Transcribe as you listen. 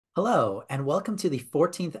Hello, and welcome to the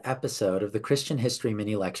 14th episode of the Christian History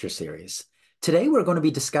Mini Lecture Series. Today, we're going to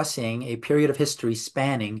be discussing a period of history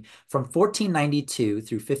spanning from 1492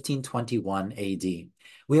 through 1521 AD.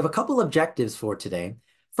 We have a couple objectives for today.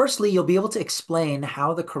 Firstly, you'll be able to explain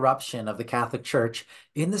how the corruption of the Catholic Church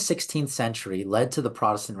in the 16th century led to the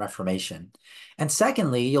Protestant Reformation. And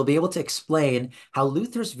secondly, you'll be able to explain how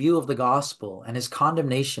Luther's view of the gospel and his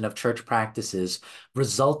condemnation of church practices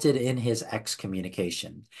resulted in his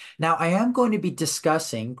excommunication. Now, I am going to be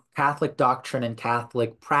discussing Catholic doctrine and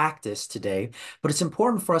Catholic practice today, but it's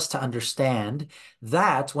important for us to understand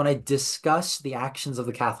that when I discuss the actions of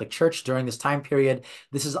the Catholic Church during this time period,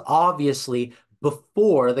 this is obviously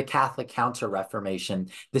before the Catholic Counter-Reformation.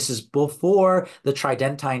 This is before the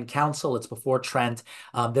Tridentine Council. It's before Trent.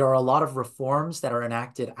 There are a lot of reforms that are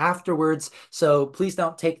enacted afterwards. So please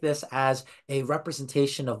don't take this as a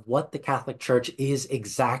representation of what the Catholic Church is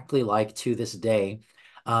exactly like to this day.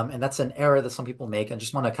 And that's an error that some people make. I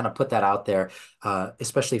just want to kind of put that out there,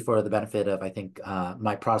 especially for the benefit of, I think,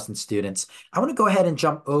 my Protestant students. I want to go ahead and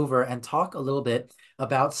jump over and talk a little bit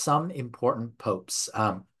about some important popes.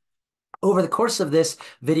 Over the course of this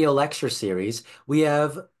video lecture series, we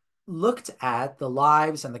have looked at the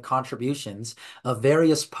lives and the contributions of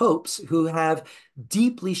various popes who have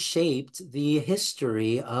deeply shaped the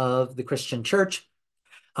history of the Christian church.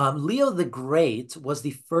 Leo the Great was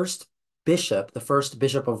the first bishop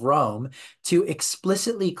of Rome, to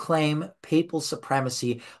explicitly claim papal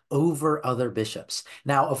supremacy over other bishops.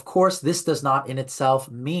 Now, of course, this does not in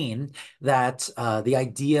itself mean that the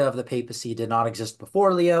idea of the papacy did not exist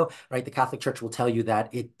before Leo, right? The Catholic Church will tell you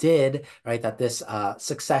that it did, right? That this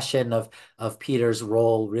succession of Peter's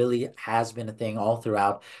role really has been a thing all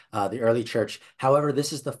throughout the early church. However,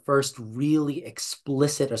 this is the first really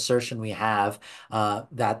explicit assertion we have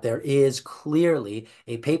that there is clearly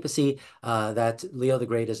a papacy, that Leo the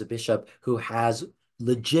Great is a bishop who has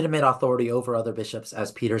legitimate authority over other bishops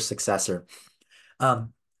as Peter's successor.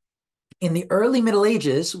 Um, in the early Middle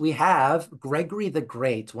Ages, we have Gregory the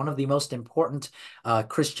Great, one of the most important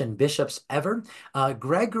Christian bishops ever.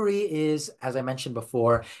 Gregory is, as I mentioned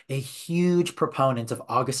before, a huge proponent of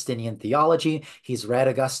Augustinian theology. He's read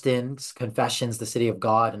Augustine's Confessions, the City of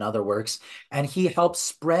God, and other works, and he helped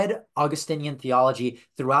spread Augustinian theology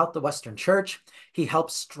throughout the Western Church. He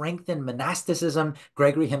helped strengthen monasticism.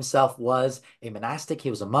 Gregory himself was a monastic.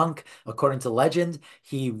 He was a monk. According to legend,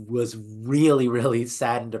 he was really, really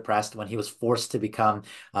sad and depressed when he was forced to become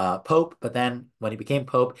Pope. But then when he became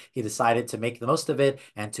Pope, he decided to make the most of it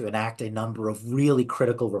and to enact a number of really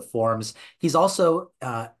critical reforms. He's also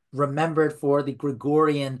remembered for the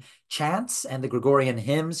Gregorian chants and the Gregorian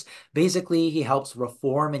hymns. Basically, he helps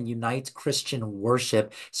reform and unite Christian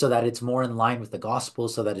worship so that it's more in line with the gospel,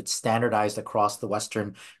 so that it's standardized across the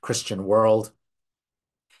Western Christian world.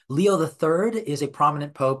 Leo III is a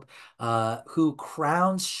prominent pope who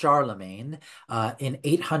crowns Charlemagne in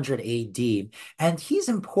 800 AD. And he's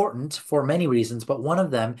important for many reasons, but one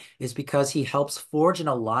of them is because he helps forge an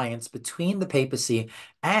alliance between the papacy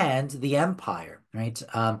and the empire, right?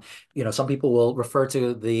 Some people will refer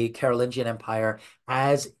to the Carolingian Empire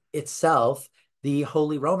as itself the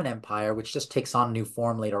Holy Roman Empire, which just takes on new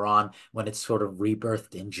form later on when it's sort of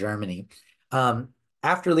rebirthed in Germany. Um,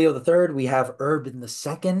 After Leo III, we have Urban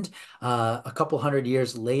II, a couple hundred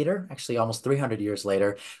years later, actually almost 300 years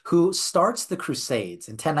later, who starts the Crusades.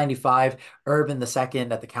 In 1095, Urban II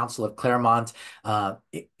at the Council of Clermont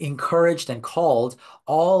encouraged and called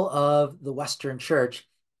all of the Western Church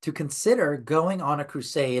to consider going on a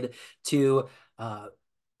crusade to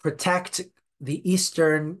protect the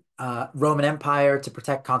Eastern Roman Empire, to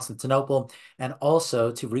protect Constantinople, and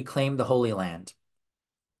also to reclaim the Holy Land.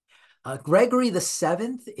 Gregory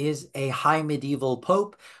VII is a high medieval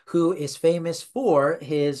pope who is famous for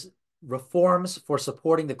his reforms, for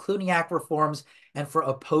supporting the Cluniac reforms, and for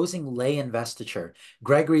opposing lay investiture.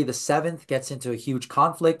 Gregory VII gets into a huge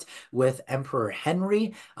conflict with Emperor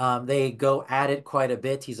Henry. They go at it quite a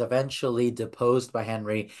bit. He's eventually deposed by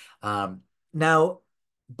Henry. Now,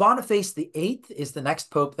 Boniface VIII is the next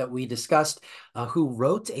pope that we discussed, who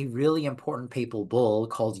wrote a really important papal bull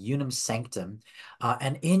called Unum Sanctum.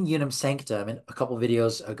 And in Unum Sanctum, a couple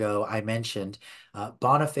videos ago, I mentioned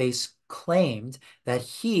Boniface claimed that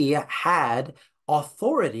he had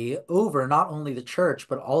authority over not only the church,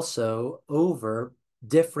 but also over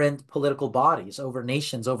different political bodies, over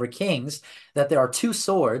nations, over kings, that there are two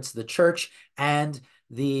swords, the church and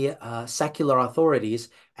the secular authorities,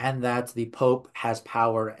 and that the Pope has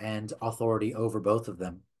power and authority over both of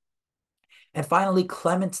them. And finally,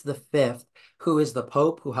 Clement V, who is the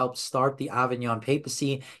Pope who helped start the Avignon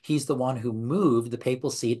papacy. He's the one who moved the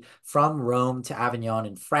papal seat from Rome to Avignon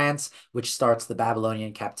in France, which starts the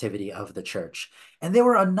Babylonian captivity of the church. And there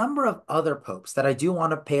were a number of other popes that I do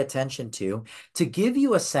want to pay attention to give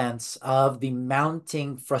you a sense of the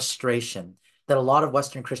mounting frustration that a lot of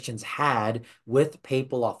Western Christians had with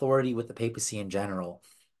papal authority, with the papacy in general.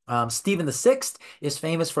 Stephen VI is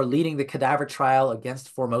famous for leading the cadaver trial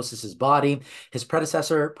against Formosis's body. His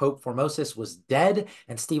predecessor, Pope Formosus, was dead,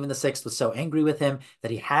 and Stephen VI was so angry with him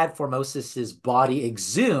that he had Formosis's body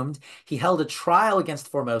exhumed. He held a trial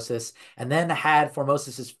against Formosus and then had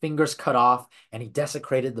Formosis's fingers cut off, and he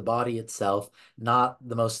desecrated the body itself. Not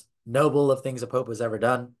the most noble of things a pope has ever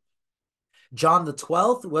done. John the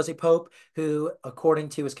 12th was a pope who, according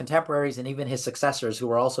to his contemporaries and even his successors, who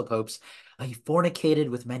were also popes, he fornicated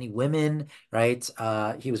with many women, right?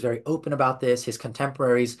 He was very open about this. His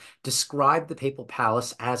contemporaries described the papal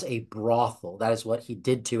palace as a brothel. That is what he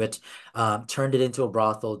did to it, turned it into a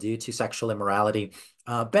brothel due to sexual immorality.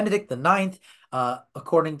 Benedict the Ninth,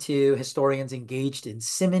 according to historians, engaged in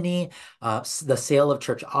simony, the sale of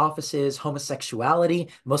church offices, homosexuality.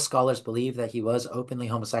 Most scholars believe that he was openly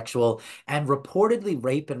homosexual, and reportedly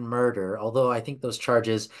rape and murder, although I think those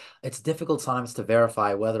charges, it's difficult sometimes to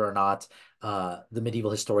verify whether or not the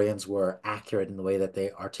medieval historians were accurate in the way that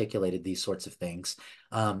they articulated these sorts of things.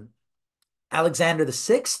 Alexander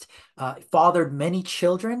VI fathered many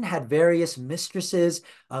children, had various mistresses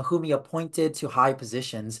whom he appointed to high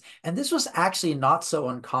positions. And this was actually not so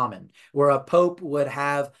uncommon, where a pope would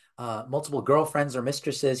have multiple girlfriends or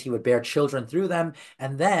mistresses, he would bear children through them,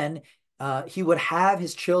 and then he would have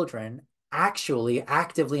his children actually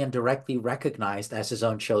actively and directly recognized as his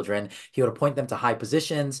own children. He would appoint them to high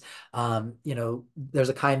positions. There's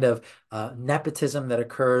a kind of nepotism that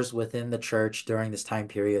occurs within the church during this time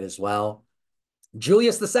period as well.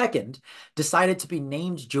 Julius II decided to be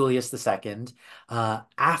named Julius II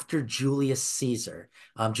after Julius Caesar.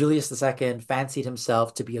 Julius II fancied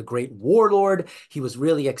himself to be a great warlord. He was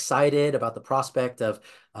really excited about the prospect of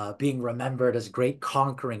being remembered as a great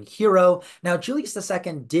conquering hero. Now, Julius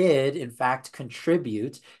II did, in fact,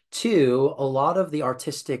 contribute to a lot of the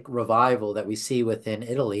artistic revival that we see within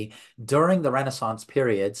Italy during the Renaissance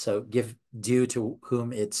period. So give due to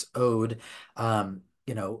whom it's owed.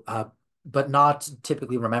 But not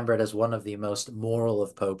typically remembered as one of the most moral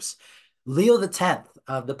of popes. Leo X,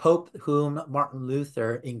 the pope whom Martin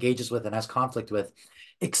Luther engages with and has conflict with,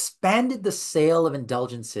 expanded the sale of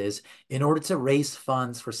indulgences in order to raise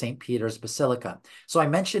funds for St. Peter's Basilica. So I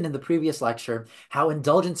mentioned in the previous lecture how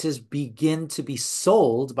indulgences begin to be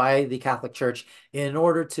sold by the Catholic Church in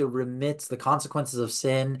order to remit the consequences of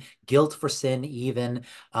sin, guilt for sin even,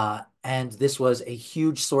 and this was a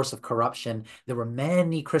huge source of corruption. There were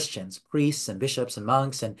many Christians, priests and bishops and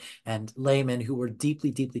monks and laymen who were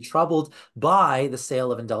deeply, deeply troubled by the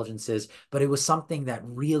sale of indulgences, but it was something that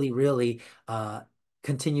really, really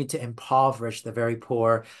continued to impoverish the very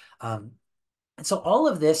poor. And so all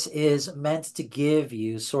of this is meant to give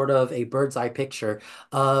you sort of a bird's eye picture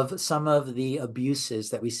of some of the abuses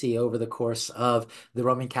that we see over the course of the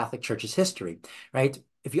Roman Catholic Church's history, right?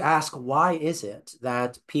 If you ask why is it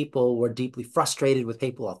that people were deeply frustrated with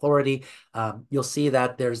papal authority, you'll see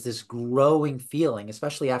that there's this growing feeling,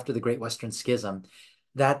 especially after the Great Western Schism,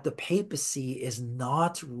 that the papacy is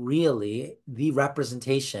not really the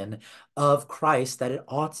representation of Christ that it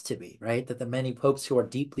ought to be, right? That the many popes who are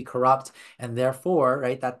deeply corrupt, and therefore,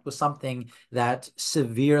 right, that was something that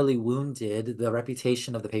severely wounded the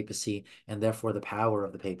reputation of the papacy and therefore the power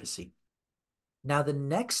of the papacy. Now, the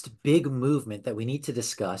next big movement that we need to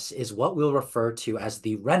discuss is what we'll refer to as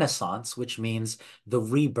the Renaissance, which means the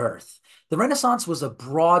rebirth. The Renaissance was a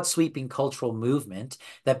broad sweeping cultural movement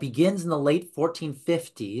that begins in the late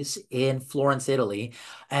 1450s in Florence, Italy,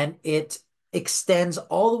 and it extends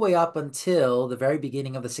all the way up until the very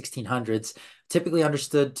beginning of the 1600s, typically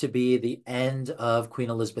understood to be the end of Queen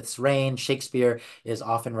Elizabeth's reign. Shakespeare is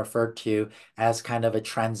often referred to as kind of a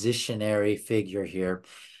transitionary figure here.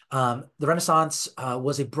 The Renaissance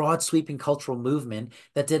was a broad sweeping cultural movement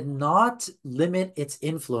that did not limit its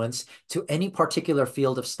influence to any particular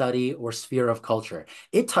field of study or sphere of culture.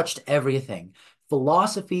 It touched everything: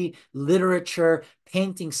 philosophy, literature,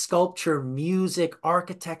 painting, sculpture, music,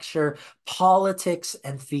 architecture, politics,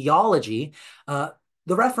 and theology. The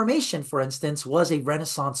Reformation, for instance, was a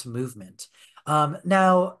Renaissance movement.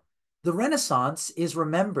 Now, the Renaissance is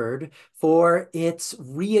remembered for its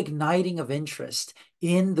reigniting of interest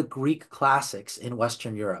in the Greek classics in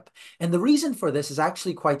Western Europe. And the reason for this is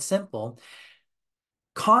actually quite simple.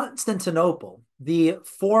 Constantinople, the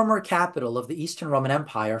former capital of the Eastern Roman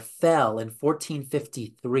Empire, fell in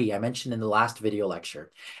 1453. I mentioned in the last video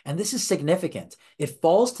lecture. And this is significant. It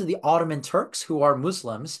falls to the Ottoman Turks, who are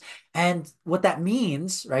Muslims. And what that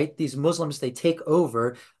means, right, these Muslims, they take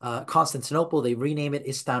over Constantinople, they rename it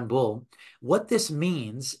Istanbul. What this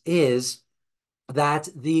means is that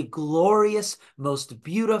the glorious, most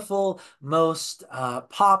beautiful, most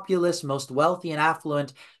populous, most wealthy and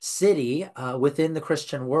affluent city within the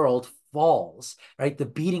Christian world falls, right? The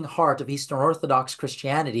beating heart of Eastern Orthodox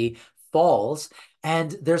Christianity falls,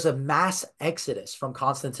 and there's a mass exodus from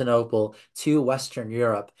Constantinople to Western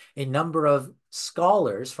Europe. A number of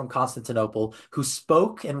scholars from Constantinople who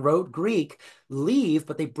spoke and wrote Greek leave,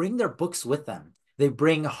 but they bring their books with them. They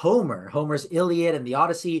bring Homer's Iliad and the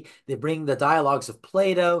Odyssey. They bring the dialogues of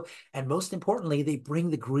Plato. And most importantly, they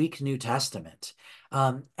bring the Greek New Testament.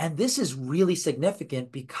 And this is really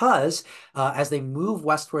significant because as they move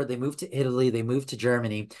westward, they move to Italy, they move to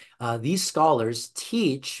Germany, these scholars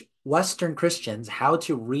teach Western Christians how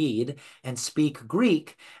to read and speak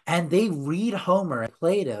Greek, and they read Homer and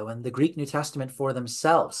Plato and the Greek New Testament for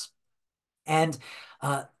themselves. And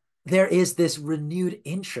uh, there is this renewed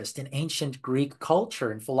interest in ancient Greek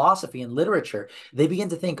culture and philosophy and literature. They begin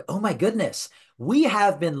to think, oh my goodness, we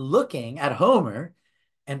have been looking at Homer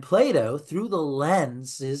and Plato through the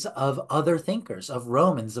lenses of other thinkers, of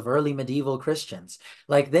Romans, of early medieval Christians.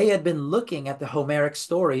 Like they had been looking at the Homeric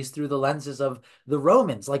stories through the lenses of the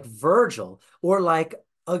Romans, like Virgil, or like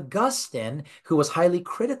Augustine, who was highly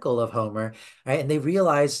critical of Homer, right? And they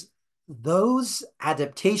realized those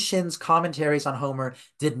adaptations, commentaries on Homer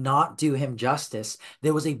did not do him justice.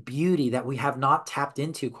 There was a beauty that we have not tapped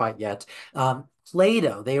into quite yet.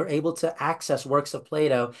 Plato, they were able to access works of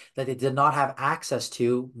Plato that they did not have access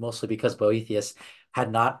to, mostly because Boethius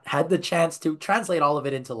had not had the chance to translate all of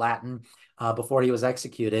it into Latin before he was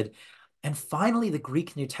executed. And finally, the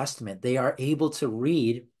Greek New Testament, they are able to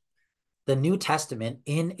read the New Testament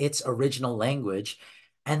in its original language.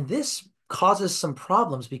 And this causes some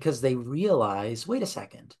problems because they realize, wait a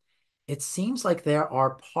second, it seems like there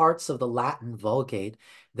are parts of the Latin Vulgate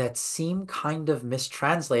that seem kind of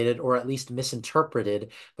mistranslated or at least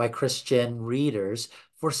misinterpreted by Christian readers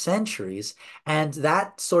for centuries. And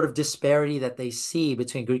that sort of disparity that they see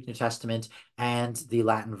between Greek New Testament and the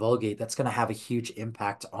Latin Vulgate, that's going to have a huge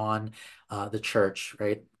impact on the church,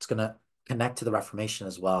 right? It's going to connect to the Reformation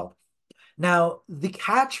as well. Now, the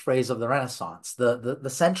catchphrase of the Renaissance, the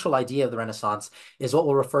central idea of the Renaissance is what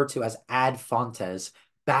we'll refer to as ad fontes,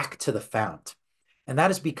 back to the fount. And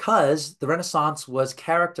that is because the Renaissance was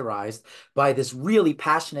characterized by this really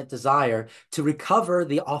passionate desire to recover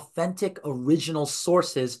the authentic original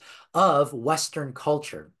sources of Western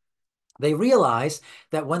culture. They realized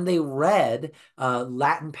that when they read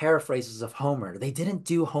Latin paraphrases of Homer, they didn't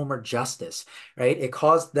do Homer justice, right? It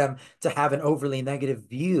caused them to have an overly negative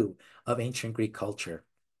view of ancient Greek culture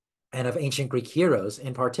and of ancient Greek heroes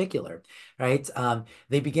in particular, right?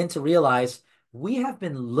 They begin to realize we have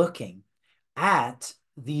been looking at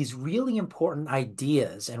these really important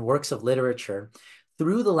ideas and works of literature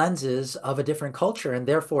through the lenses of a different culture. And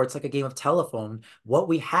therefore, it's like a game of telephone. What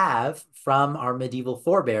we have from our medieval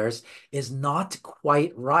forebears is not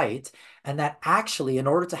quite right. And that actually, in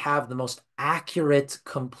order to have the most accurate,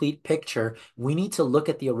 complete picture, we need to look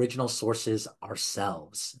at the original sources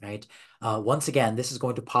ourselves, right? Once again, this is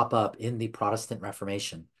going to pop up in the Protestant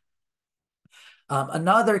Reformation.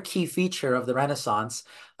 Another key feature of the Renaissance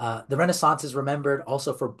is remembered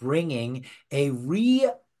also for bringing a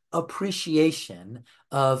reappreciation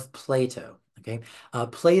of Plato. Okay,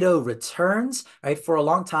 Plato returns, right? For a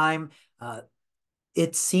long time,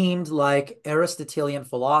 it seemed like Aristotelian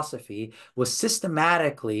philosophy was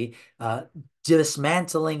systematically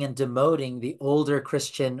dismantling and demoting the older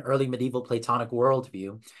Christian, early medieval Platonic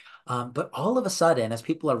worldview. But all of a sudden, as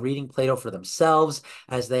people are reading Plato for themselves,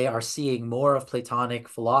 as they are seeing more of Platonic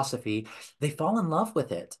philosophy, they fall in love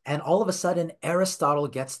with it. And all of a sudden, Aristotle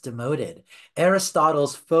gets demoted.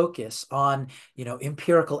 Aristotle's focus on,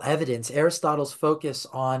 empirical evidence, Aristotle's focus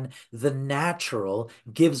on the natural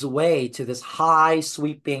gives way to this high,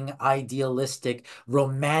 sweeping, idealistic,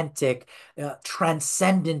 romantic,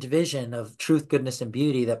 transcendent vision of truth, goodness, and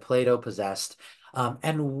beauty that Plato possessed.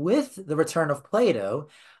 And with the return of Plato,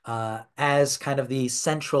 as kind of the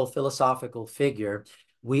central philosophical figure,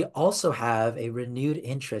 we also have a renewed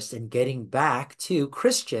interest in getting back to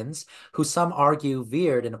Christians who some argue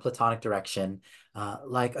veered in a Platonic direction,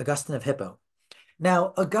 like Augustine of Hippo.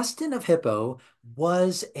 Now, Augustine of Hippo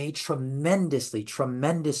was a tremendously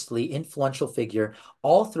influential figure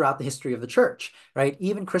all throughout the history of the church, right?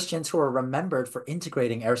 Even Christians who are remembered for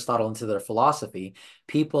integrating Aristotle into their philosophy,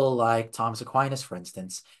 people like Thomas Aquinas, for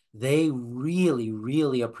instance, they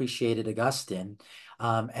really appreciated Augustine.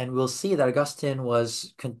 And we'll see that Augustine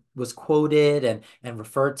was quoted and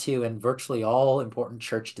referred to in virtually all important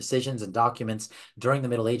church decisions and documents during the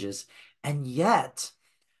Middle Ages. And yet,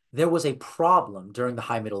 there was a problem during the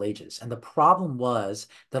High Middle Ages. And the problem was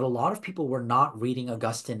that a lot of people were not reading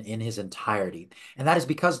Augustine in his entirety. And that is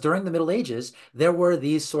because during the Middle Ages, there were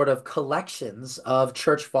these sort of collections of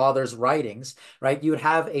church fathers' writings, right? You would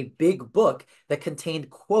have a big book that contained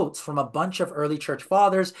quotes from a bunch of early church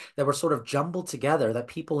fathers that were sort of jumbled together that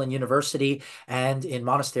people in university and in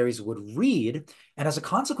monasteries would read. And as a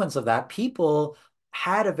consequence of that, people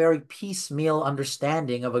had a very piecemeal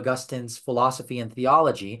understanding of Augustine's philosophy and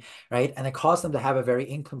theology, right? And it caused them to have a very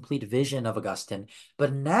incomplete vision of Augustine.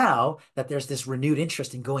 But now that there's this renewed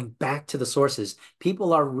interest in going back to the sources,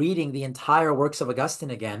 people are reading the entire works of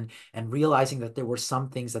Augustine again and realizing that there were some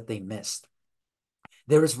things that they missed.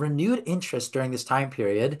 There is renewed interest during this time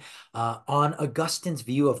period on Augustine's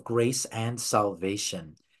view of grace and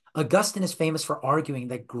salvation. Augustine is famous for arguing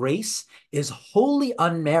that grace is wholly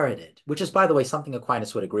unmerited, which is, by the way, something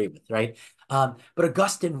Aquinas would agree with, right? But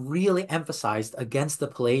Augustine really emphasized against the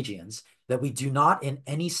Pelagians that we do not in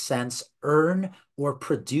any sense earn or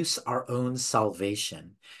produce our own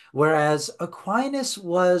salvation. Whereas Aquinas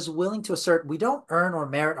was willing to assert we don't earn or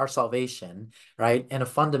merit our salvation, right, in a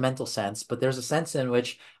fundamental sense, but there's a sense in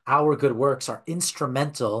which our good works are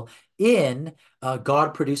instrumental in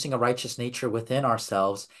God producing a righteous nature within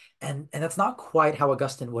ourselves. And that's not quite how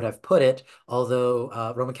Augustine would have put it,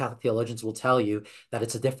 although Roman Catholic theologians will tell you that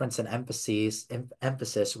it's a difference in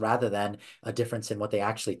emphasis rather than a difference in what they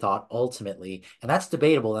actually thought ultimately. And that's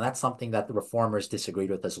debatable, and that's something that the reformers disagreed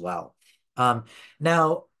with as well.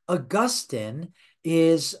 Now, Augustine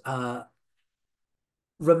is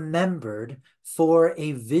remembered for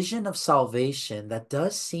a vision of salvation that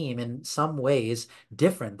does seem in some ways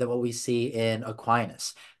different than what we see in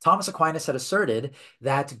Aquinas. Thomas Aquinas had asserted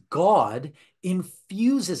that God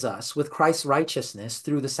infuses us with Christ's righteousness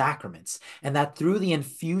through the sacraments, and that through the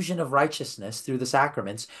infusion of righteousness through the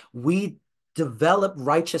sacraments, we develop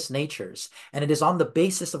righteous natures. And it is on the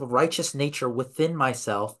basis of a righteous nature within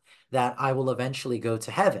myself that I will eventually go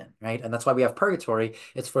to heaven, right? And that's why we have purgatory.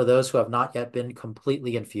 It's for those who have not yet been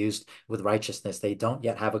completely infused with righteousness. They don't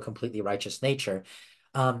yet have a completely righteous nature.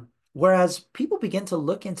 Whereas people begin to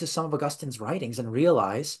look into some of Augustine's writings and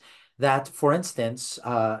realize that, for instance,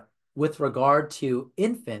 with regard to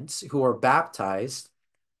infants who are baptized,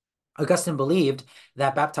 Augustine believed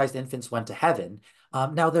that baptized infants went to heaven.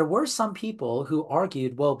 Now, there were some people who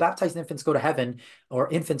argued, well, baptized infants go to heaven, or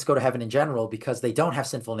infants go to heaven in general, because they don't have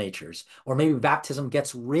sinful natures, or maybe baptism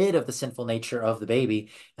gets rid of the sinful nature of the baby.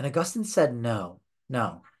 And Augustine said, no,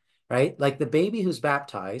 no, right? Like the baby who's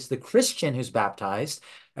baptized, the Christian who's baptized,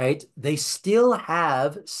 right? They still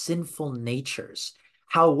have sinful natures.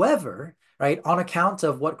 However, right, on account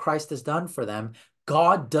of what Christ has done for them,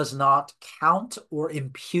 God does not count or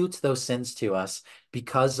impute those sins to us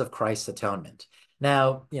because of Christ's atonement.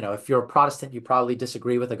 Now, if you're a Protestant, you probably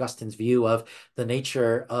disagree with Augustine's view of the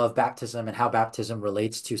nature of baptism and how baptism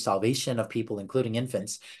relates to salvation of people, including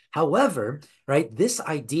infants. However, right, this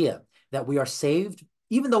idea that we are saved,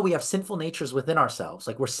 even though we have sinful natures within ourselves,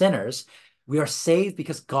 like we're sinners, we are saved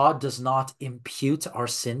because God does not impute our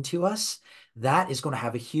sin to us. That is going to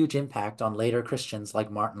have a huge impact on later Christians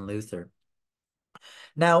like Martin Luther.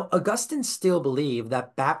 Now, Augustine still believed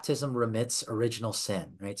that baptism remits original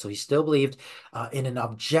sin, right? So he still believed in an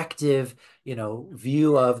objective,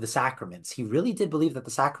 view of the sacraments. He really did believe that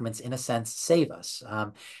the sacraments, in a sense, save us.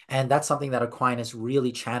 And that's something that Aquinas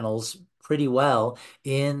really channels pretty well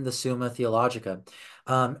in the Summa Theologica.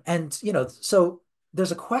 So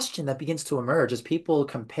there's a question that begins to emerge as people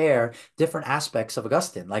compare different aspects of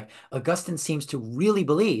Augustine. Like Augustine seems to really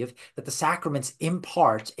believe that the sacraments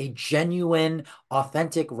impart a genuine,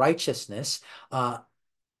 authentic righteousness upon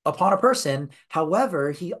a person.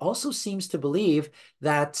 However, he also seems to believe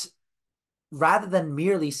that rather than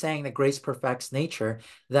merely saying that grace perfects nature,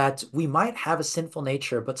 that we might have a sinful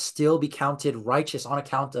nature, but still be counted righteous on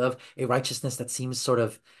account of a righteousness that seems sort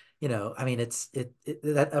of, I mean,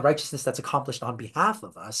 that a righteousness that's accomplished on behalf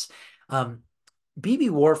of us. B.B.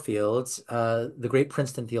 Warfield, the great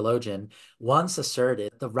Princeton theologian, once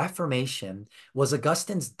asserted the Reformation was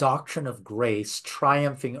Augustine's doctrine of grace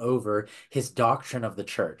triumphing over his doctrine of the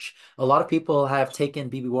church. A lot of people have taken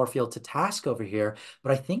B.B. Warfield to task over here,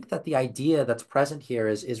 but I think that the idea that's present here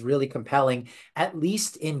is really compelling, at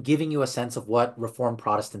least in giving you a sense of what Reformed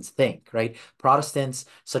Protestants think, right? Protestants,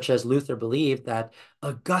 such as Luther, believed that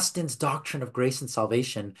Augustine's doctrine of grace and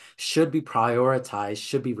salvation should be prioritized,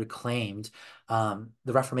 should be reclaimed.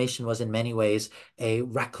 The Reformation was in many ways a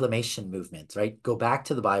reclamation movement, right? Go back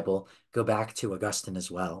to the Bible, go back to Augustine as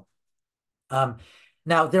well. Um,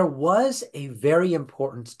 Now, there was a very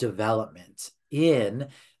important development in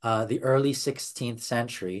the early 16th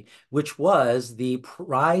century, which was the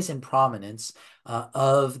rise in prominence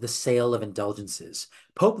of the sale of indulgences.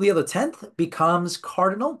 Pope Leo X becomes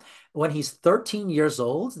cardinal when he's 13 years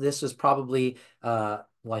old. This was probably, well,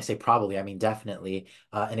 I say probably, I mean definitely,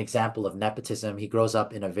 an example of nepotism. He grows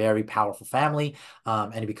up in a very powerful family,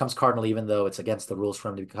 and he becomes cardinal even though it's against the rules for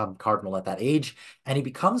him to become cardinal at that age. And he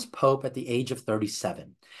becomes pope at the age of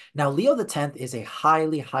 37. Now, Leo X is a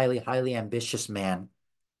highly, highly, highly ambitious man.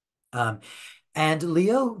 Um, and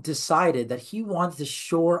Leo decided that he wanted to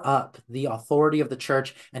shore up the authority of the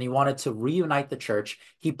church and he wanted to reunite the church.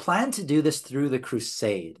 He planned to do this through the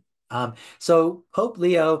crusade. So Pope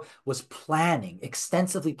Leo was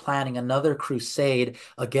extensively planning another crusade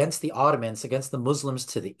against the Ottomans, against the Muslims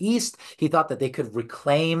to the east. He thought that they could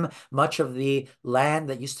reclaim much of the land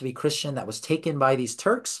that used to be Christian that was taken by these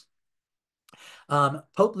Turks.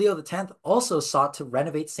 Pope Leo X also sought to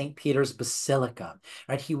renovate St. Peter's Basilica,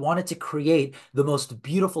 right? He wanted to create the most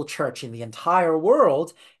beautiful church in the entire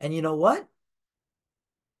world. And you know what?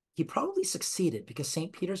 He probably succeeded because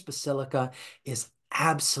St. Peter's Basilica is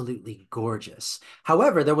absolutely gorgeous.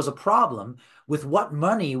 However, there was a problem with what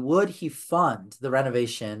money would he fund the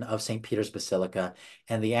renovation of St. Peter's Basilica?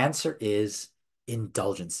 And the answer is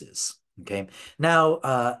indulgences. Okay.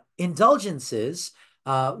 Now, indulgences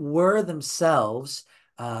were themselves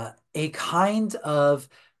a kind of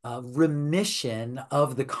remission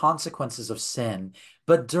of the consequences of sin.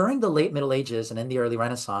 But during the late Middle Ages and in the early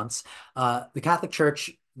Renaissance, the Catholic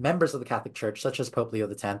Church, members of the Catholic Church, such as Pope Leo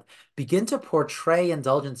X, begin to portray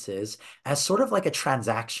indulgences as sort of like a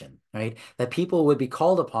transaction, right? That people would be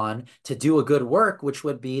called upon to do a good work, which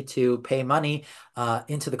would be to pay money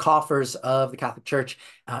into the coffers of the Catholic Church.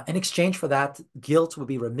 In exchange for that, guilt would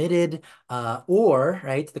be remitted, or,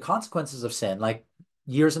 right, the consequences of sin, like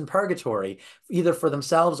years in purgatory, either for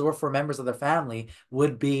themselves or for members of their family,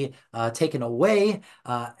 would be taken away.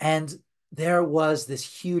 And there was this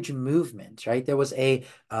huge movement, right? There was a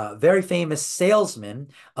very famous salesman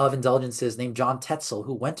of indulgences named John Tetzel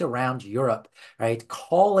who went around Europe, right,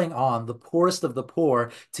 calling on the poorest of the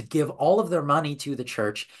poor to give all of their money to the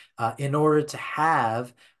church in order to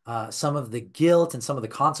have some of the guilt and some of the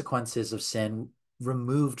consequences of sin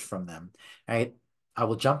removed from them, right? I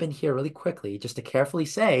will jump in here really quickly just to carefully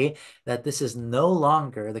say that this is no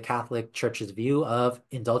longer the Catholic Church's view of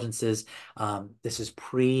indulgences. This is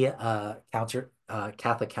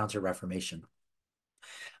Catholic counter-Reformation.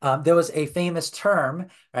 There was a famous term,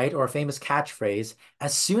 right, or a famous catchphrase: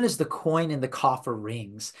 as soon as the coin in the coffer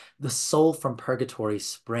rings, the soul from purgatory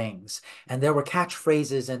springs. And there were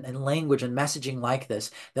catchphrases and language and messaging like this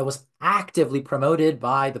that was actively promoted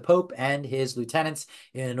by the Pope and his lieutenants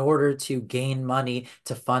in order to gain money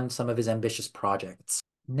to fund some of his ambitious projects.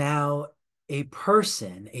 Now, a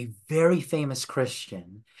very famous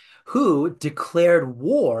Christian, who declared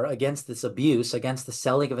war against this abuse, against the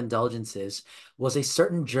selling of indulgences, was a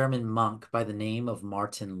certain German monk by the name of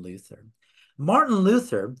Martin Luther. Martin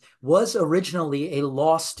Luther was originally a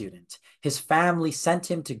law student. His family sent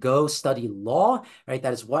him to go study law, right?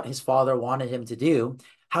 That is what his father wanted him to do.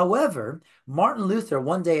 However, Martin Luther,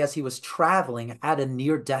 one day as he was traveling, had a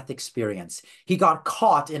near-death experience. He got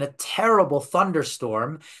caught in a terrible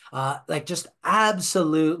thunderstorm, like just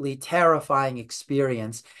absolutely terrifying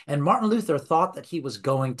experience. And Martin Luther thought that he was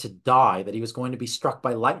going to die, that he was going to be struck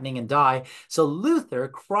by lightning and die. So Luther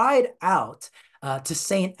cried out to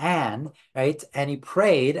Saint Anne, right? And he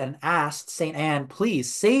prayed and asked Saint Anne, please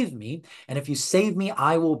save me. And if you save me,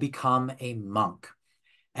 I will become a monk.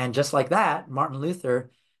 And just like that, Martin Luther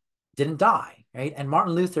didn't die, right? And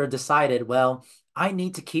Martin Luther decided, well, I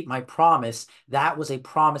need to keep my promise. That was a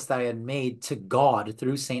promise that I had made to God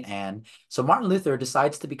through St. Anne. So Martin Luther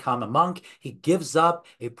decides to become a monk. He gives up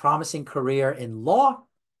a promising career in law.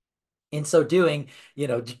 In so doing,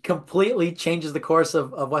 completely changes the course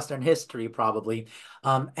of Western history, probably.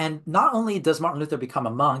 And not only does Martin Luther become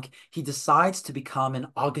a monk, he decides to become an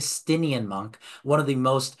Augustinian monk, one of the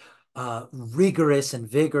most rigorous and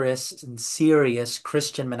vigorous and serious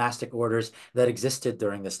Christian monastic orders that existed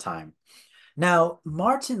during this time. Now,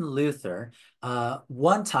 Martin Luther,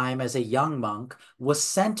 one time as a young monk, was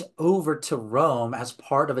sent over to Rome as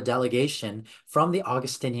part of a delegation from the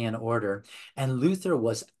Augustinian order, and Luther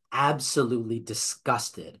was absolutely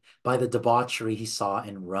disgusted by the debauchery he saw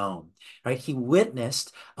in Rome, right? He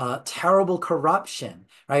witnessed terrible corruption,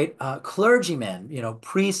 right? Clergymen,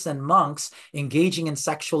 priests and monks engaging in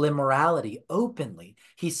sexual immorality openly.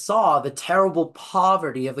 He saw the terrible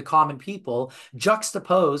poverty of the common people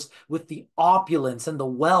juxtaposed with the opulence and the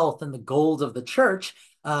wealth and the gold of the church.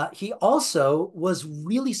 He also was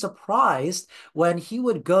really surprised when he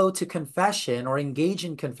would go to confession or engage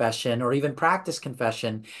in confession or even practice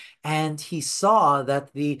confession, and he saw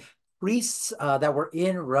that the priests that were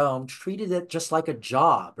in Rome treated it just like a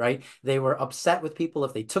job, right? They were upset with people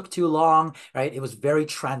if they took too long, right? It was very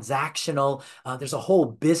transactional. There's a whole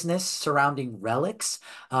business surrounding relics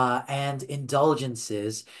and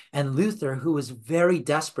indulgences. And Luther, who was very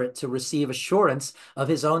desperate to receive assurance of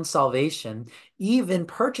his own salvation, even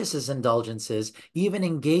purchases indulgences, even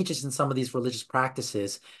engages in some of these religious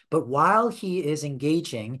practices. But while he is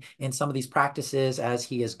engaging in some of these practices, as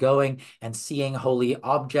he is going and seeing holy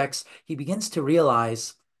objects, he begins to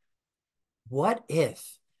realize, what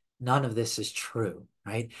if none of this is true,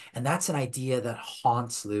 right? And that's an idea that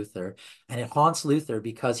haunts Luther. And it haunts Luther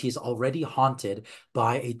because he's already haunted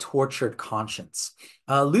by a tortured conscience.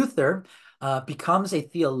 Luther becomes a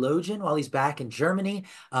theologian while he's back in Germany,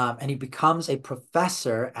 and he becomes a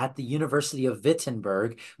professor at the University of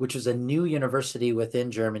Wittenberg, which was a new university within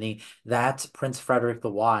Germany that Prince Frederick the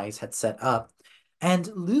Wise had set up. And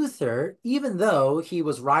Luther, even though he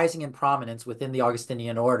was rising in prominence within the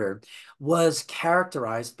Augustinian order, was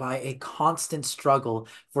characterized by a constant struggle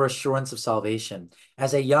for assurance of salvation.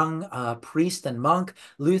 As a young priest and monk,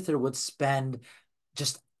 Luther would spend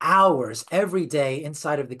just hours every day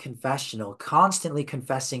inside of the confessional, constantly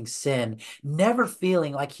confessing sin, never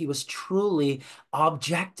feeling like he was truly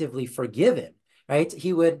objectively forgiven. Right?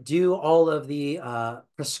 He would do all of the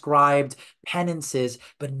prescribed penances,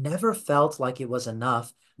 but never felt like it was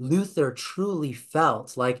enough. Luther truly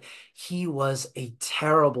felt like he was a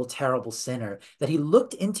terrible, terrible sinner, that he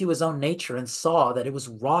looked into his own nature and saw that it was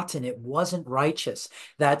rotten, it wasn't righteous,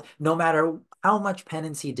 that no matter how much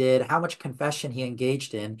penance he did, how much confession he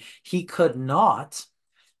engaged in, he could not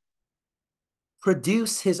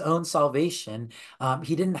produce his own salvation.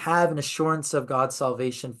 He didn't have an assurance of God's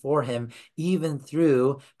salvation for him, even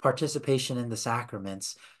through participation in the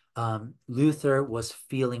sacraments. Luther was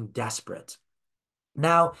feeling desperate.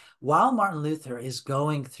 Now, while Martin Luther is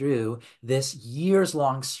going through this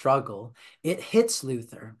years-long struggle, it hits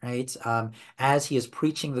Luther, right? As he is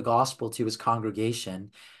preaching the gospel to his congregation,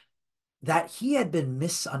 that he had been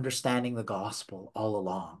misunderstanding the gospel all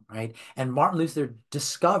along, right? And Martin Luther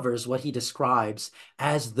discovers what he describes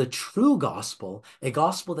as the true gospel, a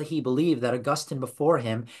gospel that he believed that Augustine before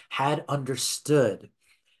him had understood,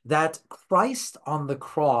 that Christ on the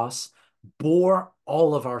cross bore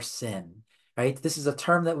all of our sin, right? This is a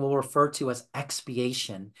term that we'll refer to as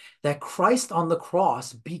expiation, that Christ on the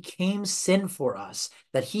cross became sin for us,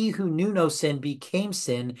 that he who knew no sin became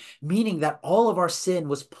sin, meaning that all of our sin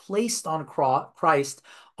was placed on Christ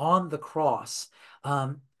on the cross.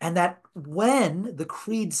 And that when the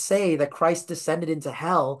creeds say that Christ descended into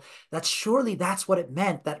hell, that surely that's what it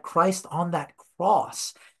meant, that Christ on that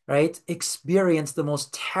cross, right, experienced the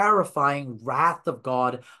most terrifying wrath of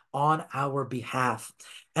God on our behalf,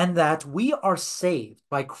 and that we are saved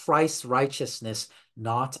by Christ's righteousness,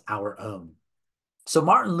 not our own. So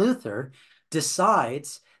Martin Luther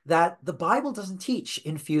decides that the Bible doesn't teach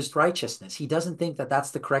infused righteousness. He doesn't think that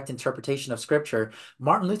that's the correct interpretation of Scripture.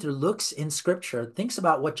 Martin Luther looks in Scripture, thinks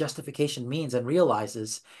about what justification means, and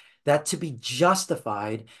realizes that to be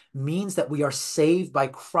justified means that we are saved by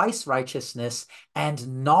Christ's righteousness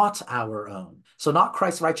and not our own. So not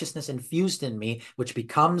Christ's righteousness infused in me, which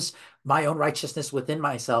becomes my own righteousness within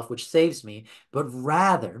myself, which saves me, but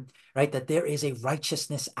rather, right, that there is a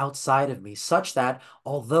righteousness outside of me, such that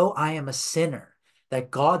although I am a sinner,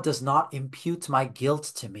 that God does not impute my guilt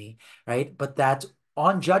to me, right, but that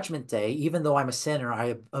on Judgment Day, even though I'm a sinner,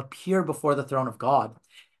 I appear before the throne of God.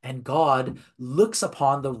 And God looks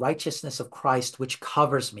upon the righteousness of Christ, which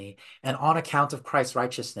covers me. And on account of Christ's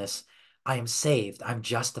righteousness, I am saved, I'm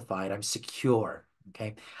justified, I'm secure.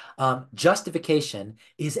 Okay. Justification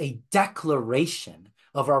is a declaration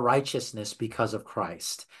of our righteousness because of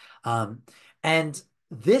Christ. And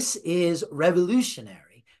this is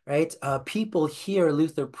revolutionary right? People hear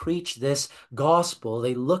Luther preach this gospel.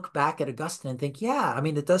 They look back at Augustine and think, yeah, I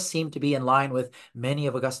mean, it does seem to be in line with many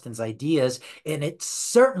of Augustine's ideas. And it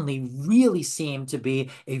certainly really seemed to be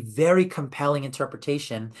a very compelling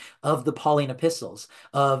interpretation of the Pauline epistles,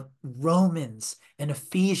 of Romans and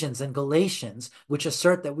Ephesians and Galatians, which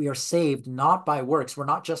assert that we are saved not by works. We're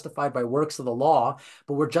not justified by works of the law,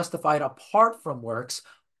 but we're justified apart from works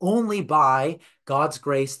only by God's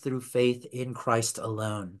grace through faith in Christ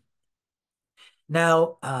alone.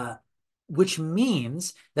 Now, which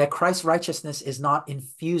means that Christ's righteousness is not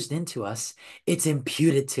infused into us, it's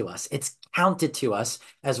imputed to us. It's counted to us,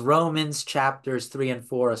 as Romans chapters 3 and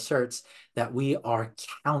 4 asserts, that we are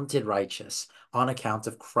counted righteous on account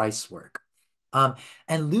of Christ's work.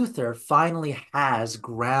 And Luther finally has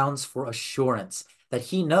grounds for assurance that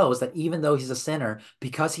he knows that even though he's a sinner,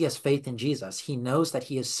 because he has faith in Jesus, he knows that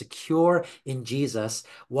he is secure in Jesus.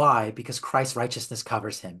 Why? Because Christ's righteousness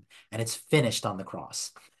covers him, and it's finished on the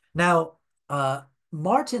cross. Now,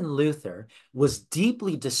 Martin Luther was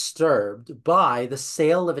deeply disturbed by the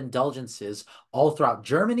sale of indulgences all throughout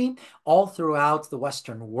Germany, all throughout the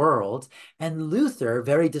Western world. And Luther,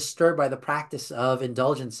 very disturbed by the practice of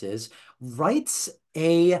indulgences, writes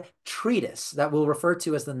a treatise that we'll refer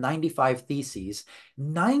to as the 95 Theses,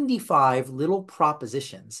 95 little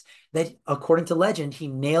propositions that, according to legend, he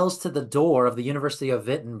nails to the door of the University of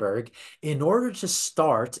Wittenberg in order to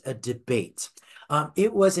start a debate.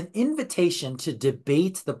 It was an invitation to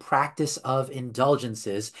debate the practice of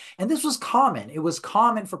indulgences, and this was common. It was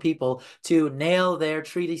common for people to nail their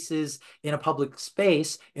treatises in a public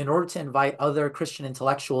space in order to invite other Christian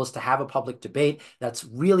intellectuals to have a public debate. That's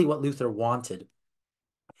really what Luther wanted.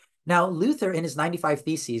 Now, Luther, in his 95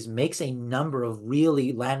 Theses, makes a number of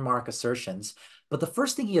really landmark assertions, but the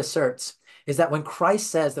first thing he asserts is that when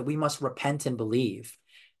Christ says that we must repent and believe,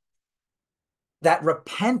 that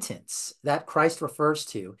repentance that Christ refers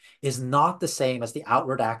to is not the same as the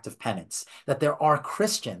outward act of penance, that there are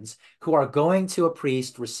Christians who are going to a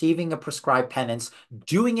priest, receiving a prescribed penance,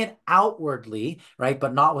 doing it outwardly, right,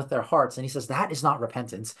 but not with their hearts. And he says that is not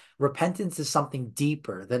repentance. Repentance is something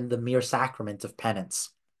deeper than the mere sacrament of penance.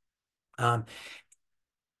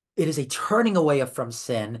 It is a turning away from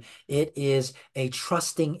sin. It is a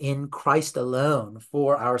trusting in Christ alone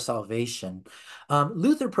for our salvation.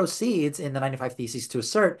 Luther proceeds in the 95 Theses to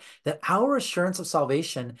assert that our assurance of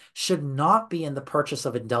salvation should not be in the purchase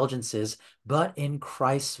of indulgences, but in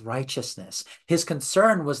Christ's righteousness. His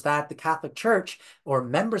concern was that the Catholic Church, or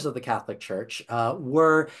members of the Catholic Church,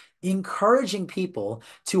 were encouraging people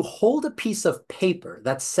to hold a piece of paper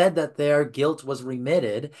that said that their guilt was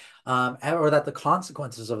remitted, or that the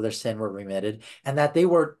consequences of their sin were remitted, and that they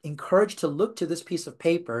were encouraged to look to this piece of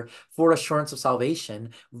paper for assurance of salvation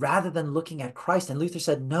rather than looking at Christ. And Luther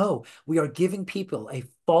said, no, we are giving people a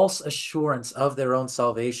false assurance of their own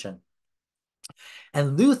salvation.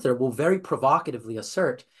 And Luther will very provocatively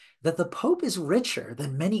assert that the Pope is richer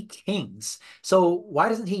than many kings. So why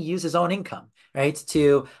doesn't he use his own income, right,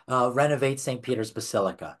 to renovate St. Peter's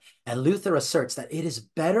Basilica? And Luther asserts that it is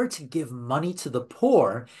better to give money to the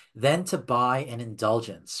poor than to buy an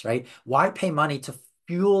indulgence, right? Why pay money to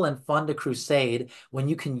fuel and fund a crusade when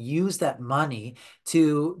you can use that money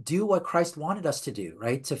to do what Christ wanted us to do,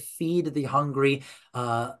 right? To feed the hungry,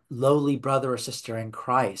 lowly brother or sister in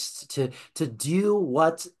Christ, to do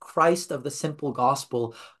what Christ of the simple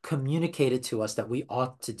gospel communicated to us that we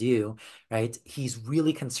ought to do, right? He's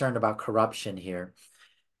really concerned about corruption here.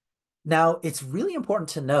 Now, it's really important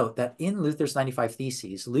to note that in Luther's 95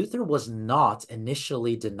 Theses, Luther was not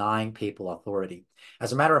initially denying papal authority.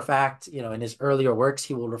 As a matter of fact, in his earlier works,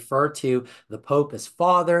 he will refer to the Pope as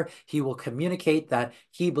father. He will communicate that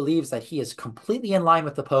he believes that he is completely in line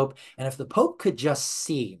with the Pope. And if the Pope could just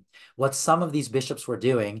see what some of these bishops were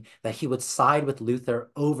doing, that he would side with Luther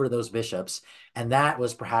over those bishops. And that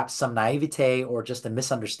was perhaps some naivete or just a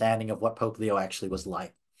misunderstanding of what Pope Leo actually was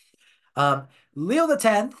like. Leo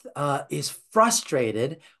X is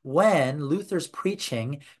frustrated when Luther's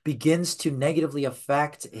preaching begins to negatively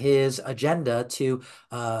affect his agenda to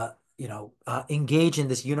engage in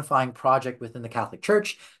this unifying project within the Catholic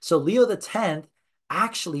Church. So Leo X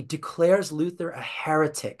actually declares Luther a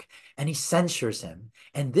heretic, and he censures him.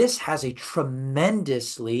 And this has a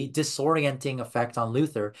tremendously disorienting effect on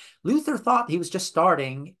Luther. Luther thought he was just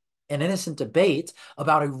starting an innocent debate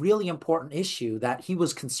about a really important issue that he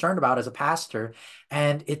was concerned about as a pastor,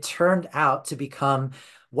 and it turned out to become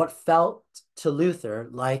what felt to Luther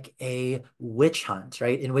like a witch hunt,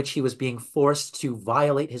 right, in which he was being forced to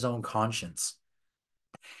violate his own conscience.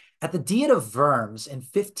 At the Diet of Worms in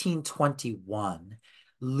 1521,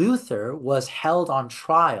 Luther was held on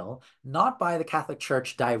trial, not by the Catholic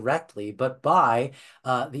Church directly, but by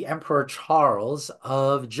the Emperor Charles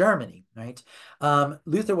of Germany, right?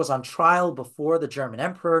 Luther was on trial before the German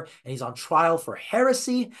emperor, and he's on trial for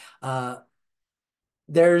heresy.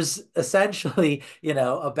 There's essentially,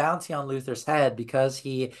 a bounty on Luther's head because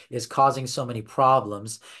he is causing so many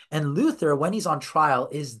problems. And Luther, when he's on trial,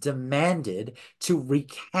 is demanded to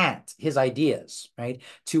recant his ideas, right?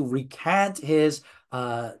 To recant his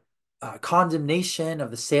condemnation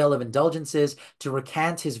of the sale of indulgences, to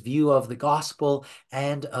recant his view of the gospel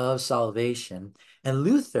and of salvation. And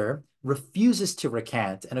Luther refuses to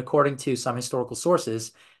recant, and according to some historical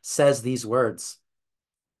sources, says these words: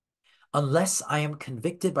 "Unless I am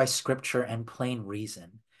convicted by scripture and plain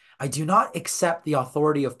reason, I do not accept the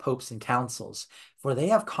authority of popes and councils, for they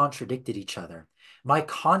have contradicted each other. My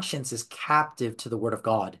conscience is captive to the word of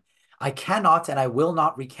God. I cannot and I will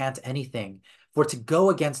not recant anything, for to go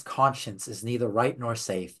against conscience is neither right nor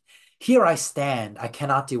safe. Here I stand, I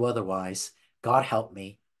cannot do otherwise. God help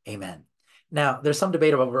me. Amen." Now, there's some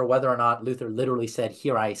debate over whether or not Luther literally said,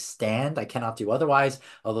 "Here I stand, I cannot do otherwise,"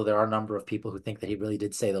 although there are a number of people who think that he really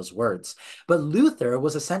did say those words. But Luther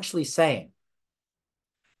was essentially saying,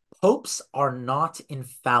 popes are not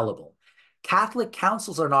infallible. Catholic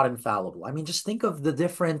councils are not infallible. I mean, just think of the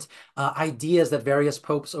different ideas that various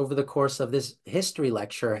popes over the course of this history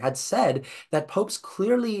lecture had said, that popes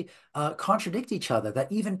clearly contradict each other,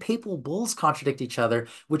 that even papal bulls contradict each other,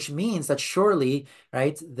 which means that surely,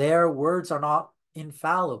 right, their words are not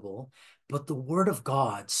infallible. But the word of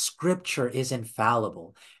God, scripture, is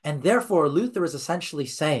infallible. And therefore, Luther is essentially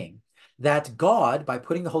saying that God, by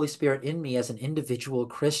putting the Holy Spirit in me as an individual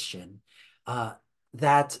Christian,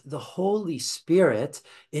 that the Holy Spirit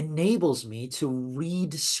enables me to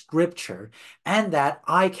read Scripture, and that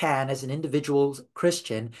I can, as an individual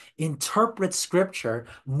Christian, interpret Scripture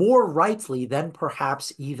more rightly than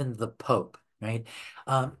perhaps even the Pope, right?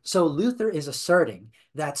 So Luther is asserting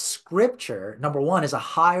that Scripture, number one, is a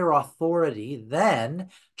higher authority than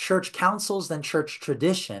church councils, than church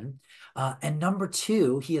tradition. And number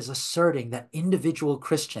two, he is asserting that individual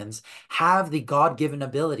Christians have the God-given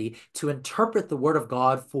ability to interpret the Word of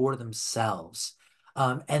God for themselves.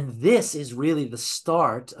 And this is really the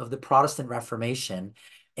start of the Protestant Reformation,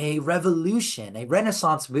 a revolution, a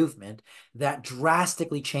Renaissance movement that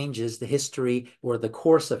drastically changes the history, or the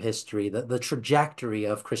course of history, the trajectory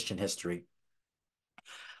of Christian history.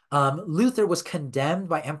 Luther was condemned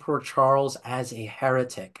by Emperor Charles as a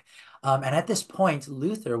heretic. And at this point,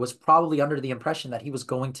 Luther was probably under the impression that he was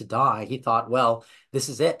going to die. He thought, well, this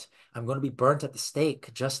is it. I'm going to be burnt at the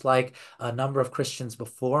stake, just like a number of Christians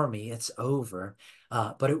before me. It's over.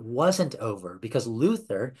 But it wasn't over, because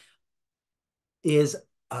Luther is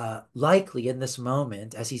likely in this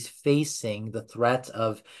moment, as he's facing the threat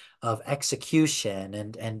of execution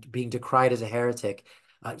and being decried as a heretic,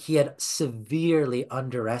 he had severely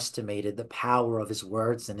underestimated the power of his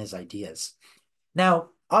words and his ideas. Now,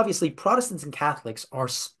 obviously, Protestants and Catholics are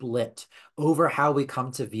split over how we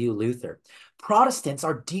come to view Luther. Protestants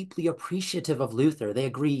are deeply appreciative of Luther. They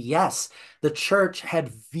agree, yes, the church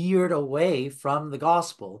had veered away from the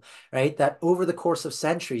gospel, right? That over the course of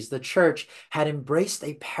centuries, the church had embraced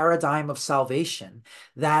a paradigm of salvation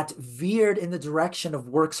that veered in the direction of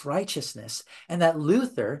works righteousness, and that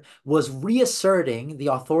Luther was reasserting the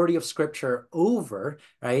authority of Scripture over,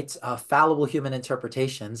 right, fallible human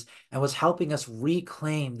interpretations, and was helping us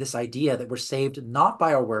reclaim this idea that we're saved not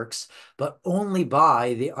by our works, but only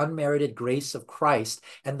by the unmerited grace of Christ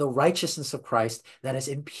and the righteousness of Christ that is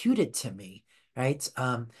imputed to me, right?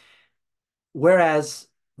 Whereas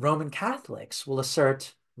Roman Catholics will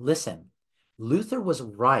assert, listen, Luther was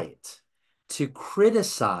right to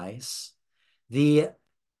criticize the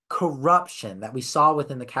corruption that we saw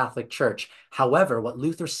within the Catholic Church. However, what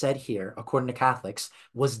Luther said here, according to Catholics,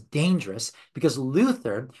 was dangerous, because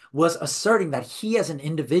Luther was asserting that he, as an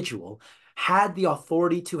individual, had the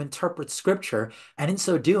authority to interpret Scripture, and in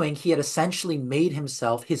so doing, he had essentially made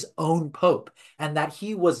himself his own pope, and that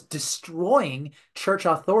he was destroying church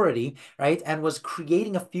authority, right, and was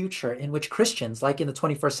creating a future in which Christians, like in the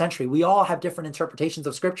 21st century, we all have different interpretations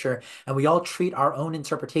of Scripture, and we all treat our own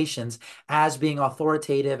interpretations as being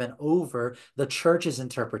authoritative and over the church's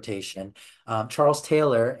interpretation. Charles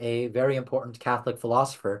Taylor, a very important Catholic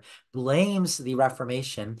philosopher, blames the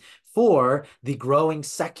Reformation for the growing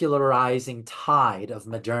secularizing tide of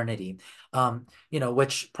modernity,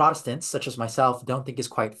 which Protestants, such as myself, don't think is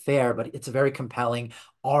quite fair, but it's a very compelling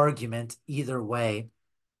argument either way.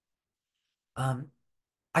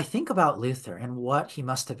 I think about Luther and what he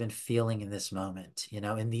must have been feeling in this moment,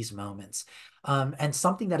 in these moments. And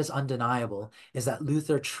something that is undeniable is that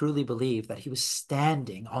Luther truly believed that he was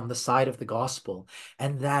standing on the side of the gospel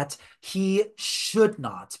and that he should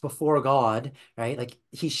not, before God, right? Like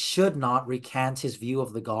he should not recant his view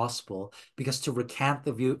of the gospel, because to recant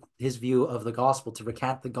his view of the gospel, to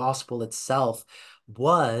recant the gospel itself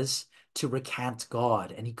was to recant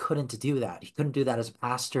God. And he couldn't do that. He couldn't do that as a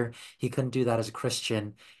pastor. He couldn't do that as a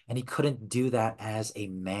Christian, and he couldn't do that as a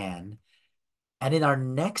man. And in our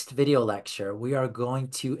next video lecture, we are going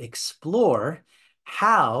to explore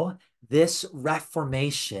how this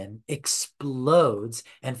Reformation explodes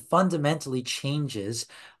and fundamentally changes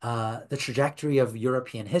the trajectory of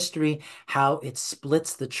European history, how it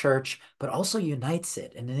splits the church, but also unites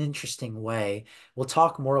it in an interesting way. We'll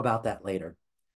talk more about that later.